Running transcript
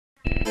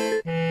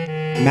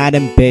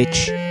Madam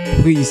Bitch,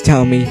 please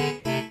tell me,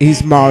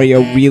 is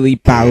Mario really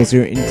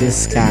Bowser in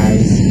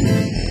disguise?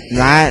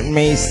 Let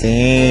me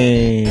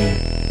see.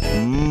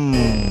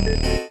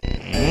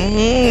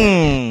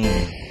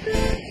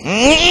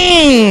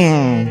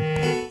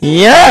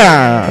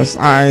 Yes,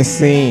 I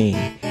see.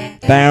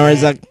 There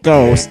is a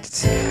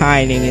ghost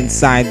hiding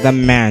inside the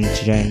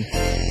mansion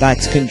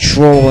that's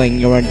controlling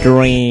your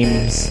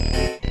dreams.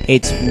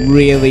 It's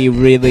really,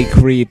 really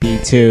creepy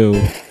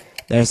too.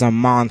 There's a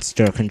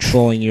monster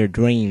controlling your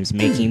dreams,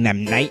 making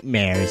them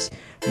nightmares.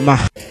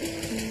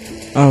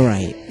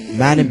 Alright,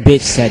 Madam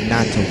Bitch said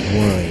not to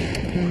worry.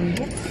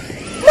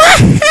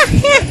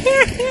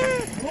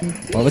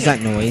 What was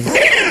that noise?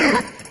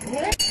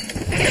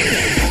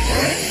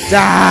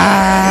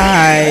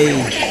 Die!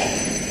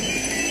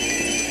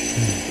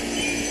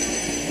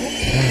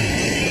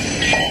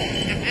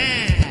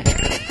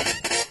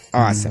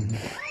 Awesome.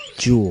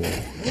 Jewel.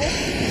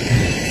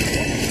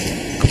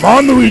 Come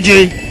on,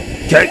 Luigi!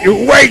 Get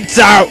your weights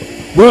out!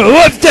 We're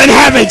lifting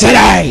heavy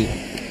today!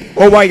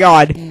 Oh my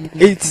god.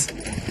 It's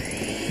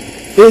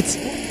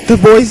the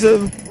voice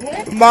of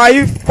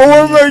my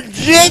former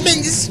gym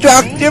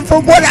instructor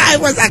from when I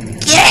was a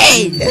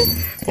kid!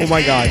 Oh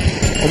my god.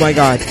 Oh my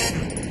god.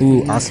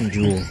 Ooh, awesome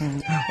jewel.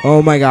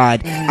 Oh my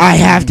god. I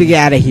have to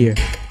get out of here.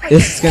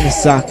 This is gonna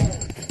suck.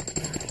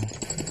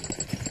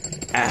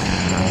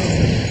 Ow.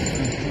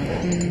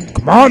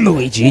 Come on,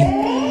 Luigi!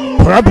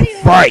 Put up a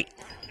fight!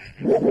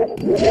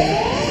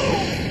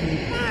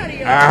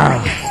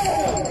 Ah.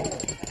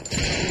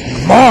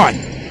 Come on!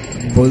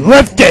 We're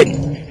lifting!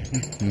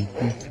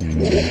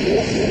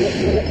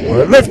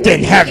 We're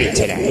lifting heavy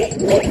today!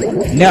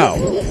 No!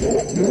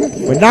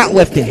 We're not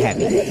lifting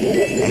heavy.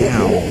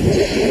 Ow.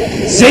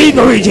 See,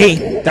 Luigi?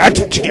 That's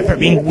what you get for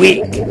being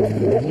weak!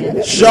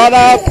 Shut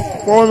up,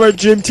 former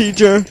gym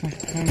teacher!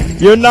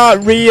 You're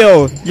not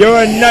real! You're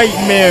a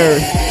nightmare!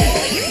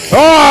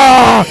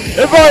 Ah!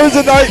 If I was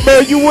a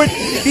nightmare, you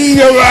wouldn't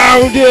be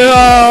around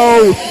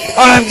here!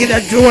 I'm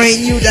gonna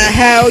drain you to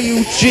hell,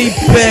 you cheap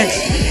bitch!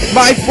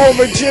 My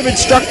former gym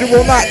instructor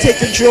will not take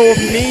control of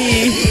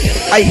me!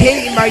 I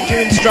hate my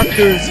gym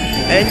instructors,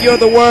 and you're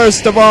the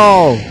worst of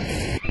all!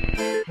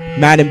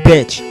 Madam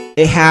Bitch,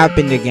 it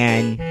happened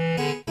again.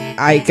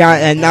 I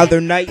got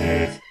another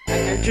nightmare. I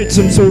entered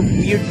some sort of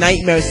weird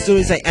nightmare as soon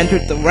as I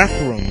entered the rec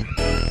room.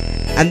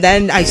 And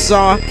then I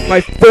saw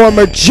my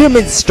former gym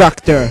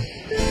instructor.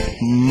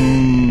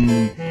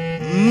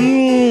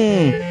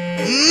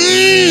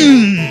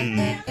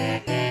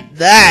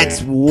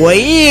 That's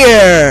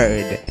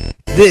weird.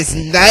 This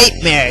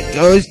nightmare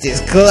ghost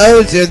is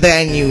closer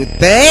than you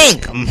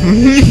think.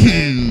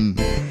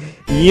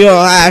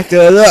 You'll have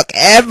to look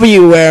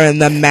everywhere in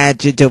the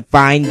mansion to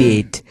find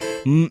it.